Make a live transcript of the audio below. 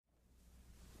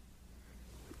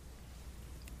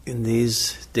In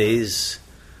these days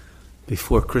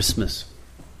before Christmas,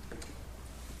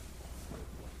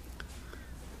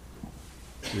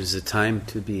 it is a time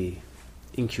to be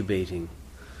incubating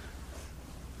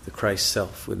the Christ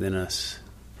self within us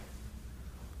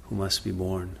who must be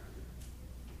born.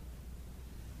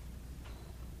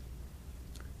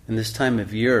 And this time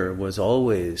of year was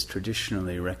always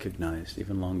traditionally recognized,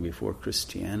 even long before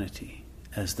Christianity,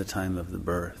 as the time of the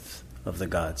birth of the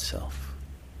God self.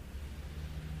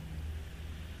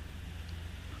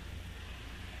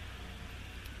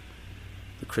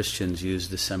 The Christians used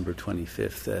December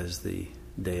 25th as the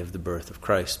day of the birth of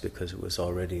Christ because it was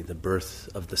already the birth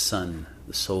of the Son,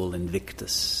 the Sol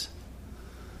Invictus.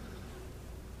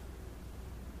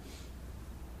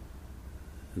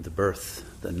 And the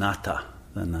birth, the Nata,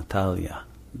 the Natalia,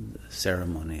 the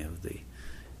ceremony of the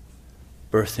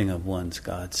birthing of one's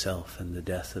God self and the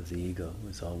death of the ego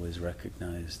was always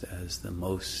recognized as the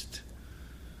most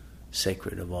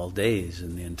sacred of all days,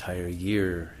 and the entire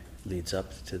year leads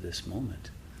up to this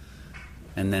moment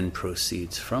and then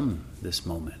proceeds from this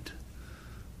moment.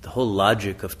 The whole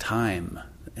logic of time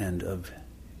and of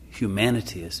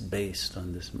humanity is based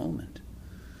on this moment.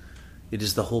 It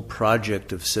is the whole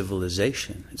project of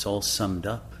civilization. It's all summed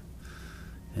up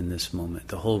in this moment.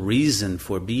 The whole reason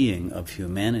for being of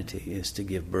humanity is to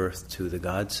give birth to the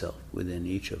God self within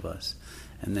each of us,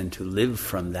 and then to live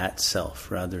from that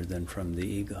self rather than from the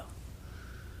ego.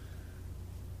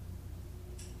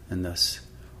 And thus,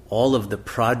 all of the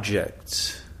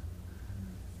projects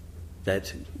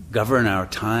that govern our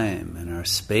time and our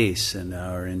space and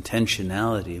our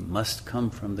intentionality must come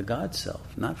from the God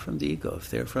self, not from the ego. If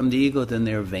they're from the ego, then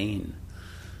they're vain.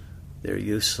 They're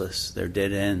useless. They're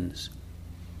dead ends.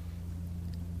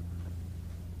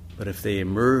 But if they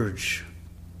emerge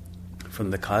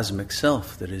from the cosmic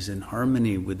self that is in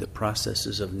harmony with the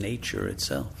processes of nature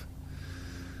itself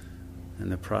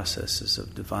and the processes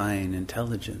of divine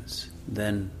intelligence,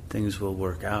 then things will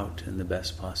work out in the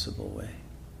best possible way.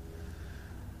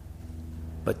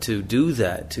 But to do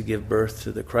that, to give birth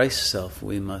to the Christ self,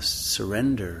 we must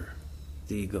surrender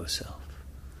the ego self.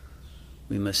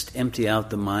 We must empty out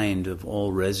the mind of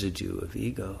all residue of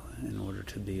ego in order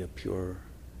to be a pure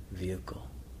vehicle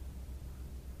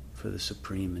for the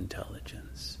supreme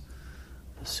intelligence,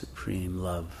 the supreme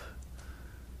love,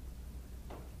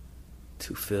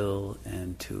 to fill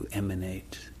and to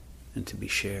emanate and to be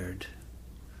shared.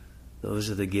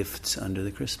 Those are the gifts under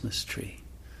the Christmas tree.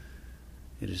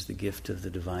 It is the gift of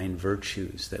the divine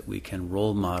virtues that we can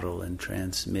role model and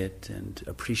transmit and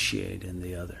appreciate in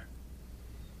the other.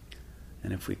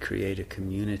 And if we create a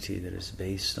community that is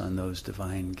based on those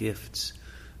divine gifts,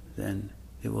 then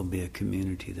it will be a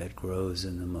community that grows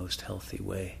in the most healthy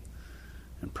way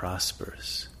and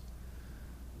prospers,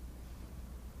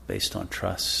 based on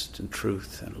trust and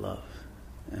truth and love.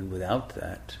 And without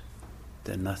that,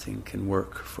 then nothing can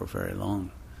work for very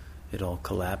long. It all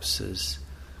collapses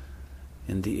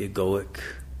in the egoic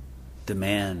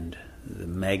demand, the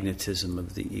magnetism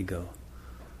of the ego,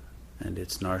 and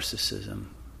its narcissism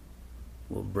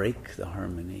will break the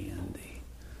harmony and the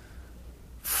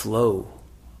flow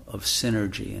of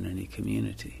synergy in any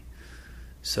community.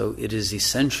 So it is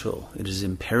essential, it is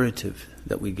imperative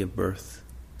that we give birth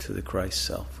to the Christ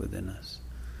self within us,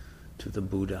 to the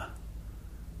Buddha,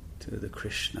 to the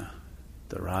Krishna,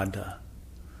 the Radha,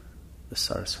 the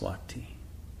Saraswati,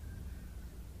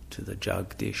 to the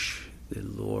Jagdish, the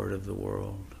Lord of the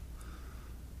world,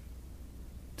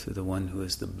 to the one who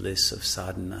is the bliss of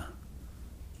sadhana,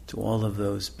 to all of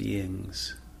those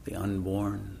beings, the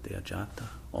unborn, the Ajata,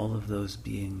 all of those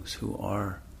beings who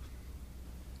are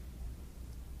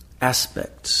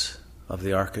aspects of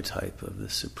the archetype of the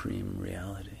supreme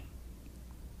reality.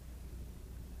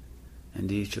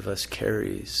 And each of us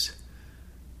carries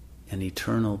an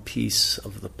eternal piece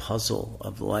of the puzzle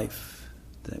of life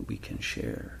that we can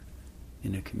share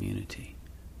in a community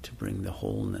to bring the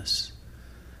wholeness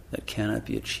that cannot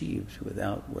be achieved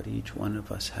without what each one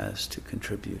of us has to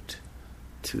contribute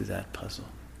to that puzzle.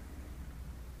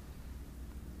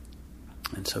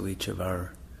 And so each of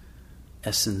our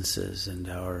essences and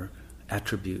our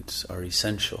attributes are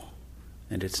essential,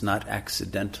 and it's not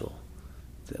accidental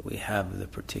that we have the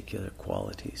particular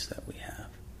qualities that we have.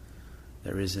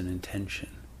 There is an intention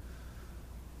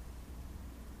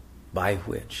by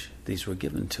which these were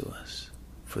given to us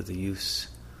for the use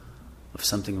of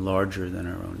something larger than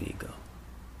our own ego.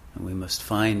 And we must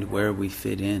find where we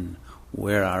fit in,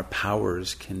 where our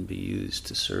powers can be used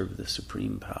to serve the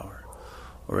supreme power,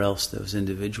 or else those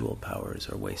individual powers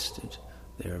are wasted.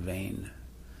 They are vain.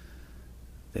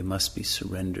 They must be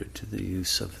surrendered to the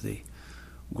use of the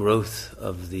growth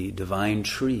of the divine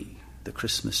tree The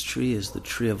Christmas tree is the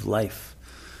tree of life.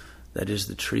 That is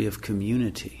the tree of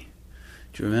community.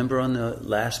 Do you remember on the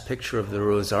last picture of the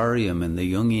Rosarium in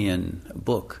the Jungian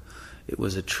book, it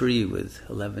was a tree with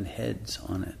 11 heads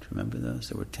on it. Remember those?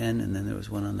 There were 10 and then there was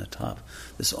one on the top.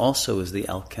 This also is the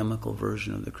alchemical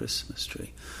version of the Christmas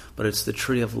tree. But it's the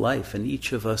tree of life, and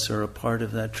each of us are a part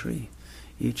of that tree.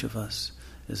 Each of us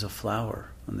is a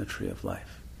flower on the tree of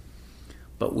life.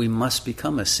 But we must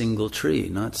become a single tree,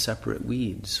 not separate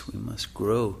weeds. We must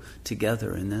grow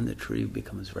together, and then the tree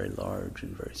becomes very large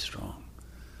and very strong.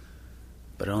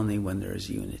 But only when there is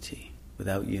unity.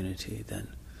 Without unity, then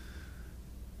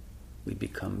we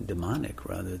become demonic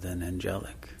rather than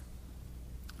angelic.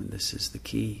 And this is the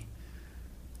key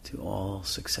to all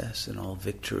success and all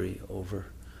victory over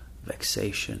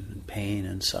vexation and pain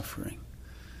and suffering.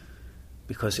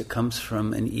 Because it comes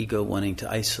from an ego wanting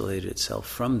to isolate itself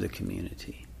from the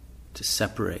community, to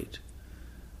separate,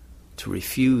 to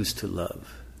refuse to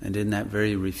love. And in that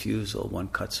very refusal, one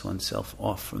cuts oneself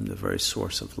off from the very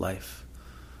source of life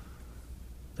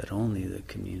that only the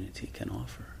community can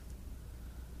offer.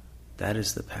 That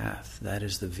is the path, that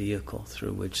is the vehicle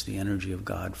through which the energy of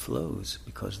God flows,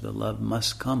 because the love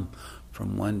must come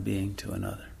from one being to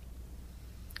another.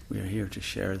 We are here to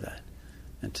share that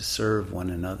and to serve one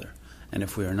another. And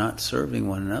if we are not serving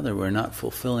one another, we're not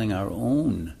fulfilling our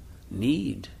own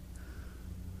need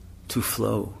to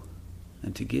flow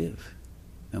and to give.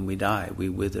 And we die, we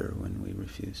wither when we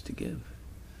refuse to give.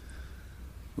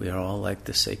 We are all like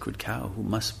the sacred cow who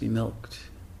must be milked.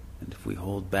 And if we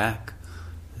hold back,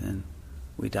 then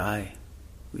we die,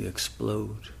 we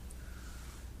explode.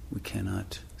 We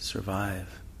cannot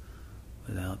survive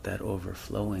without that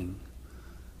overflowing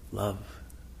love.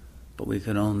 But we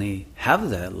can only have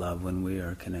that love when we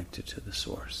are connected to the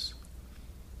source.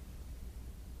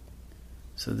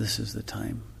 So this is the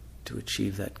time to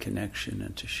achieve that connection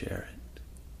and to share it.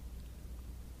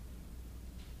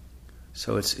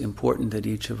 So it's important that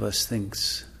each of us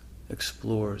thinks,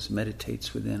 explores,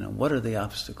 meditates within on what are the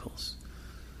obstacles?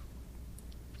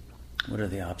 What are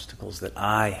the obstacles that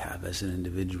I have as an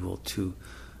individual to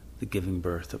the giving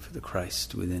birth of the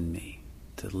Christ within me,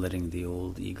 to letting the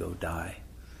old ego die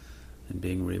and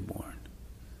being reborn?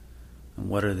 And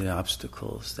what are the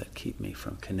obstacles that keep me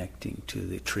from connecting to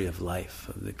the tree of life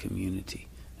of the community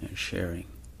and sharing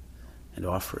and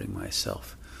offering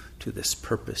myself to this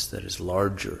purpose that is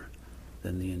larger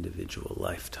than the individual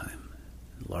lifetime,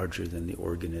 larger than the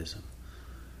organism?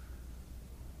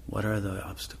 What are the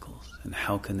obstacles and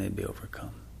how can they be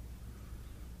overcome?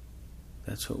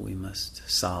 That's what we must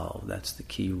solve. That's the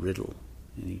key riddle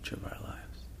in each of our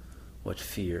lives. What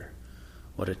fear,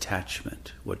 what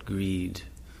attachment, what greed,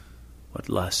 what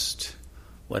lust,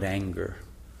 what anger,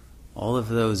 all of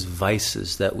those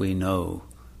vices that we know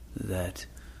that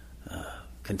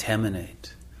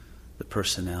contaminate the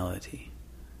personality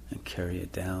and carry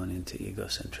it down into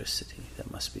egocentricity, that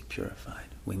must be purified.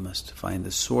 We must find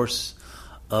the source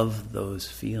of those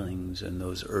feelings and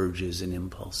those urges and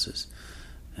impulses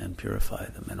and purify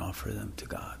them and offer them to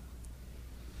God.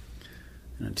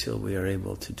 And until we are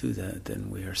able to do that, then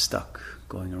we are stuck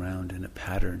going around in a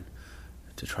pattern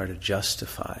to try to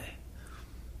justify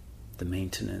the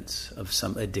maintenance of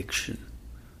some addiction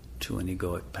to an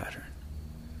egoic pattern.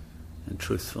 And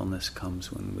truthfulness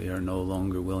comes when we are no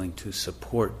longer willing to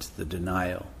support the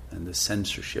denial and the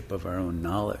censorship of our own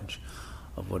knowledge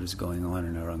of what is going on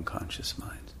in our unconscious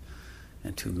mind,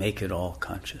 and to make it all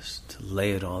conscious, to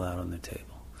lay it all out on the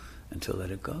table, and to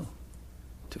let it go,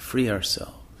 to free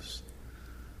ourselves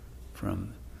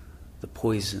from the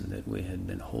poison that we had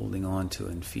been holding on to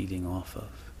and feeding off of,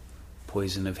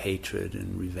 poison of hatred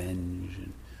and revenge,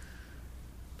 and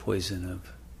poison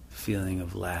of feeling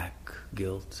of lack,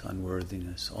 guilt,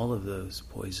 unworthiness, all of those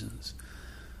poisons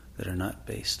that are not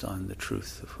based on the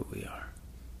truth of who we are.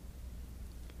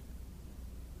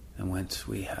 And once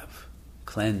we have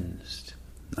cleansed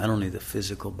not only the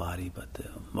physical body, but the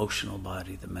emotional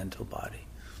body, the mental body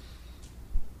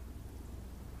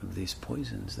of these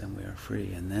poisons, then we are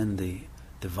free. And then the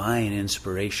divine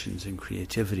inspirations and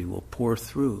creativity will pour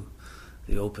through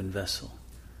the open vessel.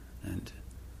 And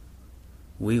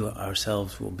we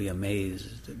ourselves will be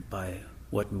amazed by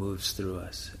what moves through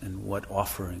us and what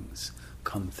offerings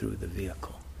come through the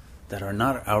vehicle that are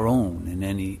not our own in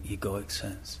any egoic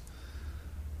sense.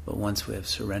 But once we have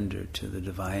surrendered to the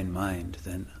divine mind,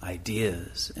 then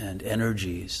ideas and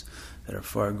energies that are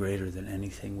far greater than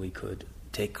anything we could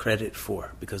take credit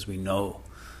for, because we know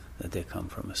that they come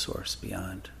from a source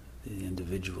beyond the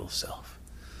individual self,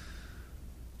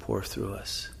 pour through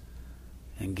us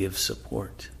and give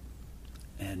support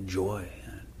and joy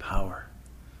and power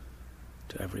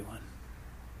to everyone.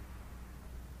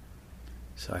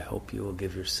 So I hope you will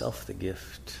give yourself the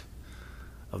gift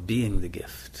of being the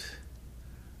gift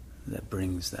that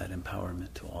brings that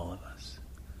empowerment to all of us,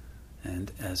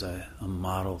 and as a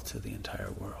model to the entire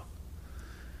world.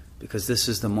 Because this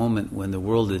is the moment when the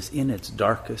world is in its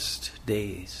darkest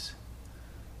days.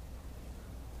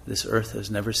 This earth has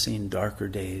never seen darker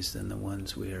days than the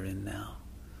ones we are in now.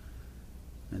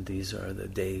 And these are the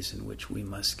days in which we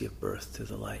must give birth to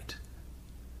the light.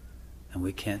 And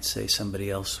we can't say somebody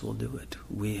else will do it.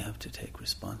 We have to take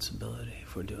responsibility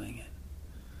for doing it.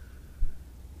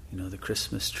 You know, the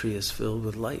Christmas tree is filled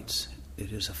with lights.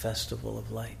 It is a festival of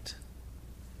light.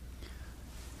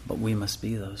 But we must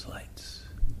be those lights.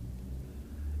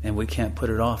 And we can't put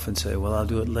it off and say, well, I'll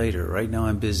do it later. Right now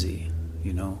I'm busy.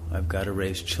 You know, I've got to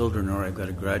raise children, or I've got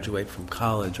to graduate from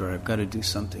college, or I've got to do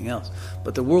something else.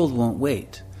 But the world won't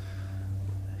wait.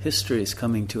 History is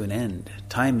coming to an end.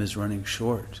 Time is running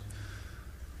short.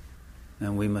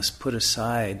 And we must put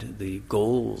aside the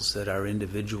goals that our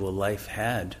individual life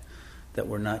had that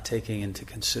were not taking into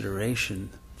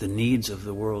consideration the needs of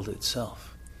the world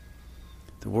itself.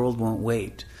 The world won't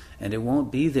wait, and it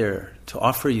won't be there to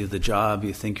offer you the job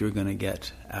you think you're going to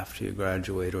get after you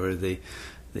graduate, or the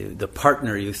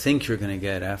partner you think you're going to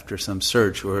get after some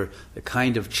search, or the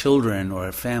kind of children or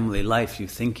a family life you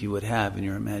think you would have in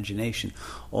your imagination.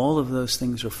 All of those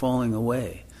things are falling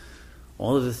away.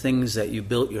 All of the things that you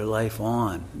built your life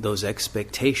on, those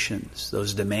expectations,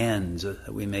 those demands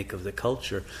that we make of the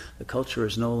culture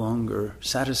is no longer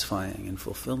satisfying and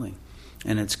fulfilling.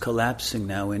 And it's collapsing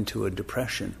now into a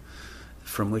depression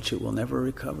from which it will never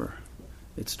recover.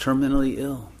 It's terminally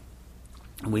ill.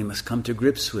 And we must come to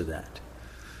grips with that.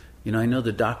 You know, I know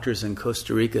the doctors in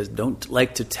Costa Rica don't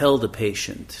like to tell the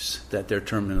patients that they're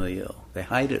terminally ill. They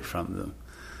hide it from them.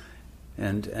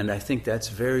 And I think that's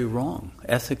very wrong,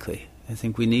 ethically. I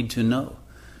think we need to know.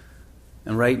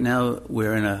 And right now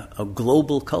we're in a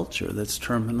global culture that's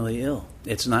terminally ill.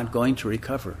 It's not going to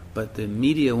recover, but the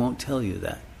media won't tell you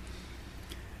that.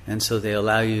 And so they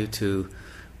allow you to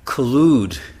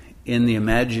collude in the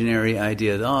imaginary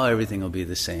idea that, everything will be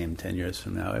the same 10 years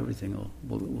from now. Everything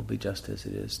will be just as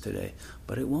it is today.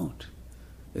 But it won't.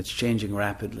 It's changing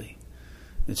rapidly.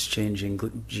 It's changing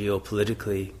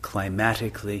geopolitically,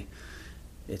 climatically.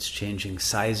 It's changing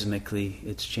seismically.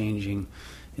 It's changing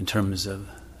in terms of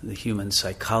the human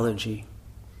psychology.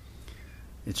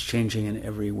 It's changing in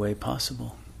every way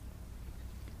possible.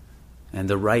 And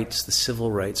the rights, the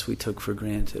civil rights we took for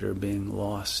granted, are being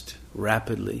lost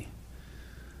rapidly.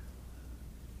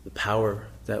 The power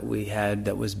that we had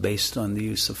that was based on the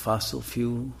use of fossil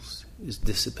fuels is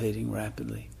dissipating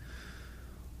rapidly.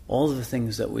 All of the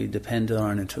things that we depended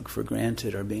on and took for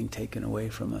granted are being taken away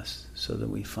from us, so that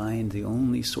we find the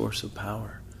only source of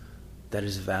power that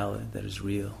is valid, that is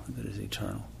real, that is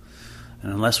eternal.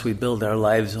 And unless we build our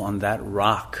lives on that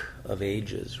rock of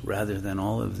ages, rather than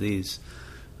all of these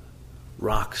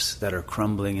rocks that are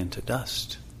crumbling into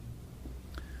dust,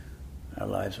 our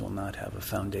lives will not have a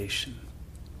foundation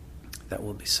that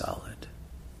will be solid,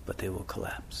 but they will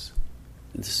collapse.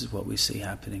 And this is what we see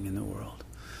happening in the world.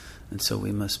 And so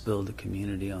we must build a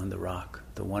community on the rock,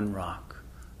 the one rock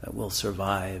that will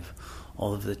survive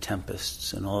all of the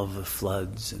tempests and all of the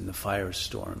floods and the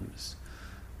firestorms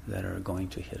that are going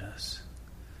to hit us.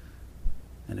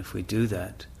 And if we do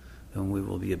that, then we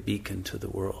will be a beacon to the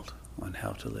world on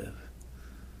how to live.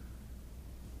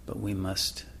 But we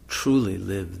must truly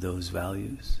live those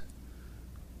values.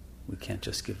 We can't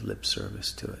just give lip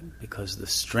service to it, because the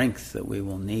strength that we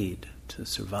will need to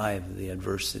survive the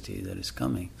adversity that is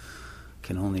coming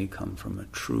can only come from a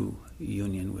true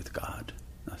union with God,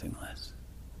 nothing less.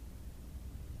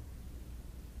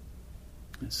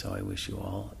 And so I wish you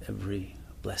all every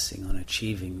blessing on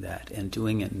achieving that and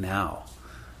doing it now,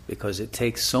 because it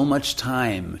takes so much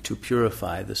time to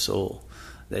purify the soul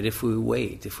that if we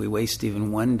waste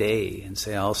even one day and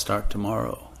say, I'll start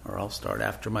tomorrow, or I'll start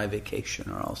after my vacation,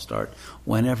 or I'll start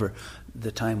whenever,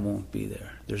 the time won't be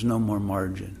there. There's no more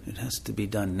margin. It has to be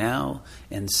done now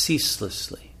and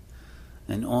ceaselessly.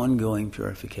 An ongoing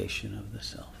purification of the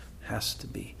self has to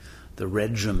be the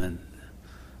regimen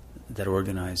that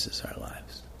organizes our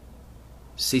lives.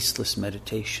 Ceaseless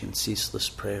meditation, ceaseless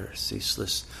prayer,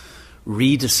 ceaseless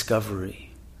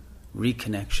rediscovery,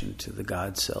 reconnection to the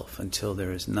God self, until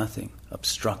there is nothing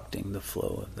obstructing the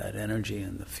flow of that energy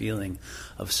and the feeling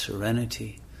of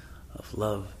serenity, of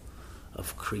love,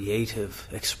 of creative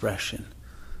expression,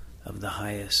 of the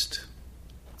highest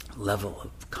level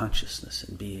of consciousness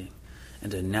and being,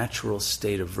 and a natural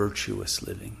state of virtuous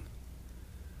living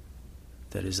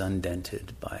that is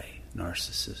undented by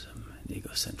narcissism and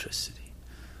egocentricity.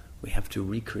 We have to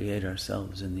recreate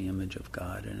ourselves in the image of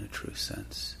God in a true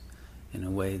sense, in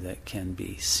a way that can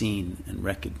be seen and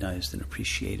recognized and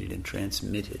appreciated and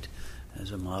transmitted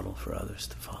as a model for others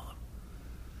to follow.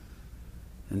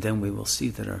 And then we will see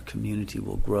that our community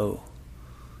will grow,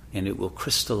 and it will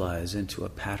crystallize into a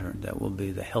pattern that will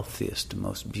be the healthiest,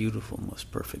 most beautiful,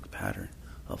 most perfect pattern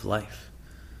of life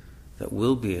that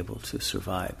will be able to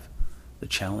survive the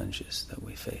challenges that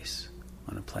we face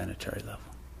on a planetary level.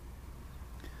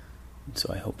 And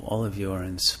so I hope all of you are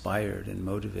inspired and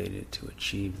motivated to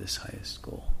achieve this highest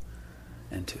goal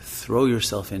and to throw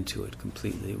yourself into it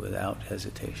completely without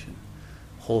hesitation,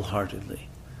 wholeheartedly,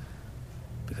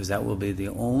 because that will be the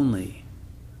only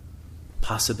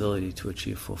possibility to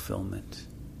achieve fulfillment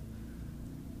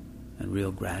and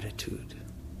real gratitude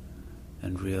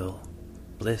and real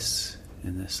bliss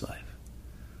in this life.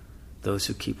 Those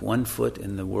who keep one foot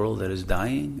in the world that is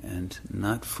dying and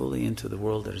not fully into the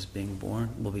world that is being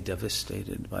born will be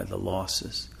devastated by the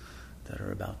losses that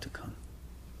are about to come.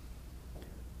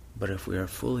 But if we are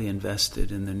fully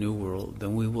invested in the new world,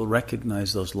 then we will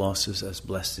recognize those losses as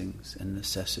blessings and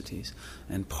necessities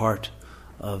and part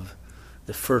of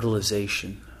the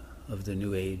fertilization of the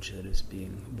new age that is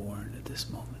being born at this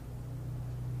moment.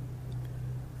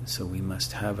 And so we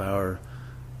must have our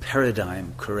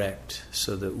paradigm correct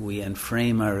so that we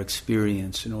frame our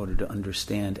experience in order to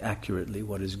understand accurately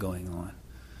what is going on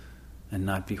and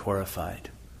not be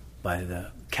horrified by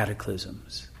the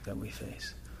cataclysms that we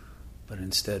face, but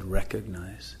instead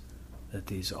recognize that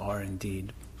these are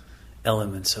indeed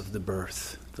elements of the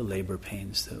birth, the labor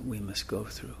pains that we must go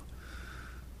through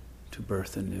to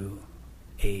birth a new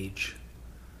age,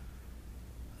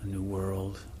 a new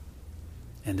world,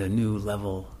 and a new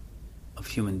level of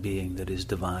human being that is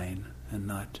divine and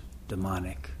not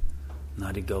demonic,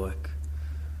 not egoic,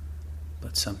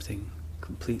 but something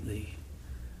completely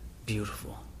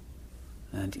beautiful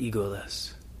and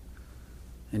egoless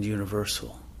and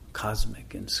universal,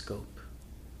 cosmic in scope,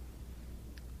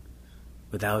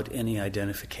 without any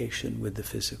identification with the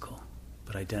physical,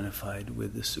 but identified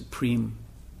with the supreme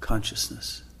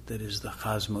consciousness that is the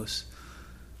cosmos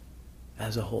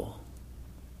as a whole.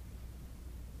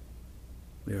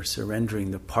 We are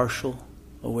surrendering the partial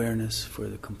awareness for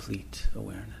the complete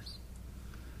awareness.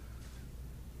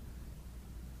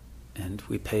 And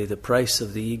we pay the price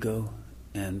of the ego,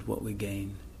 and what we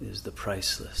gain is the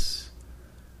priceless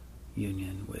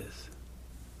union with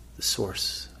the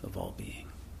source of all being.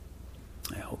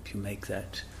 I hope you make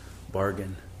that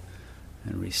bargain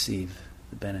and receive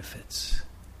the benefits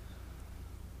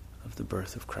of the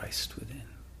birth of Christ within.